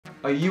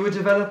Are you a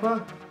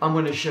developer? I'm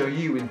going to show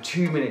you in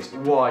 2 minutes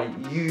why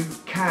you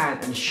can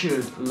and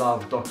should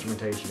love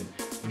documentation.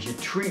 You should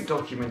treat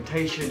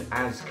documentation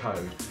as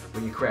code.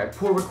 When you create a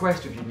pull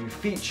request with your new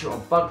feature or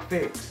bug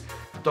fix,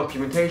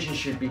 documentation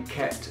should be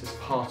kept as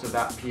part of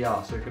that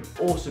PR, so it can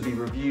also be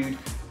reviewed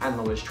and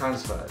knowledge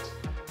transferred.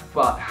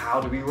 But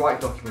how do we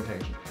write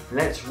documentation?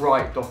 Let's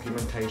write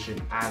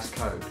documentation as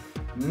code.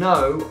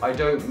 No, I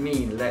don't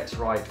mean let's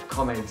write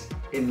comments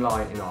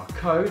inline in our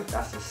code.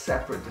 That's a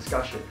separate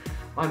discussion.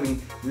 I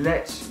mean,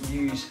 let's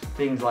use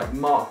things like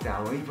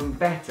Markdown, or even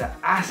better,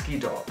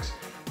 AsciiDocs,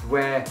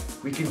 where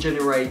we can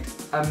generate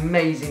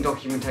amazing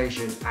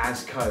documentation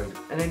as code,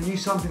 and then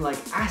use something like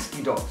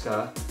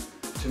AsciiDoctor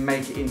to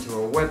make it into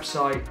a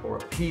website or a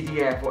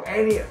PDF or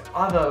any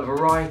other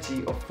variety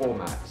of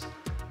formats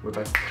with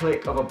a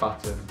click of a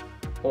button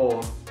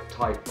or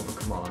type of a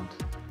command.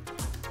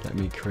 Let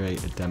me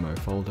create a demo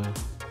folder.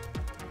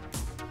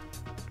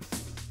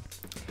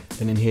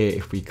 Then in here,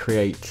 if we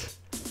create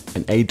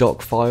an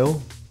ADoc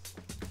file,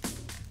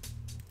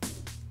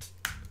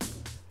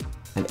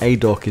 an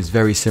ADoc is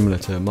very similar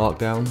to a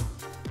Markdown,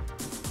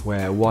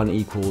 where 1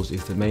 equals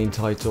is the main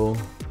title,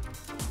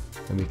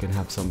 and we can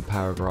have some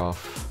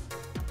paragraph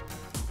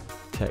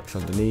text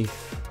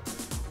underneath,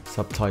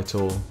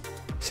 subtitle,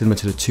 similar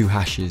to the 2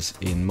 hashes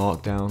in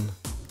Markdown,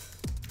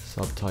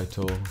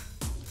 subtitle,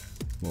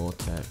 more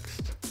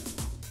text.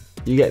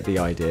 You get the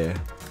idea.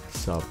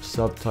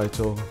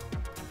 Subtitle,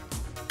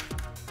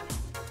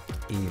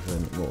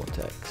 even more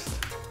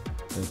text.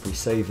 And if we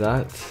save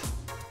that,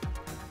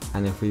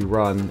 and if we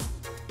run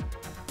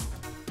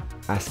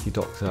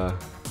AsciiDoctor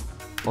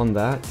on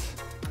that,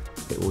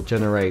 it will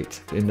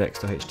generate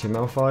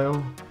index.html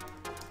file.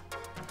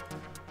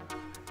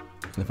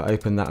 And if I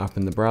open that up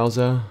in the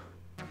browser,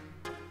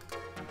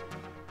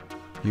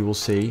 you will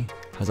see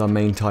has our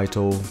main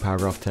title,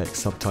 paragraph text,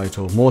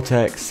 subtitle, more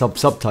text,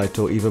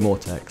 subtitle, even more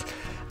text.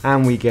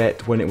 And we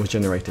get when it was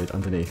generated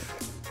underneath.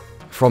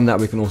 From that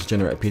we can also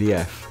generate a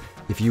PDF.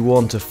 If you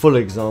want a full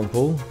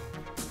example,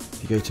 if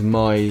you go to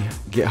my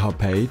GitHub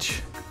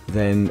page,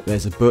 then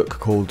there's a book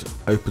called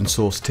Open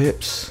Source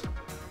Tips.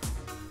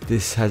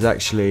 This has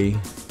actually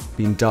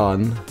been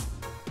done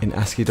in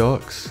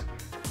AsciiDocs,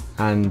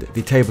 and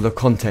the table of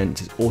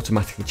contents is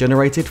automatically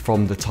generated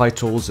from the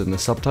titles and the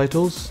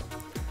subtitles.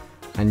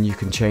 And you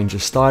can change the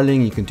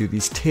styling, you can do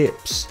these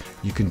tips,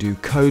 you can do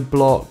code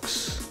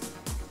blocks,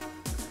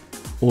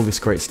 all this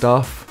great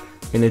stuff.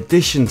 In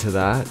addition to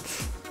that,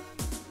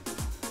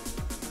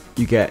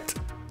 you get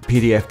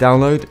PDF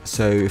download.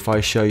 So if I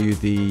show you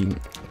the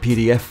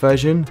PDF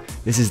version,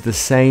 this is the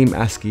same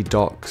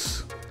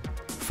AsciiDocs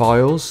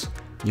files.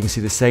 You can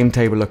see the same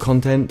table of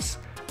contents,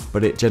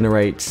 but it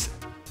generates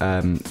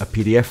a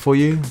PDF for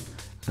you.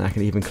 And I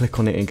can even click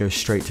on it and go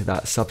straight to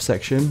that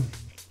subsection.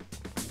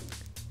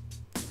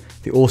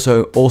 The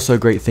also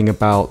great thing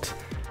about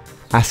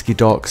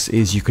AsciiDocs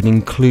is you can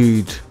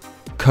include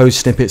code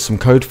snippets from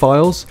code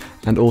files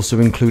and also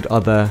include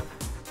other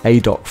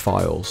ADoc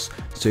files.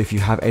 So if you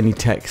have any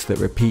text that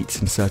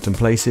repeats in certain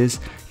places,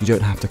 you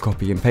don't have to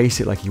copy and paste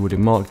it like you would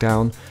in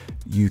Markdown.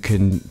 You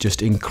can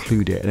just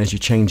include it, and as you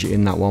change it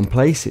in that one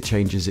place, it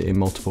changes it in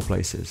multiple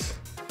places.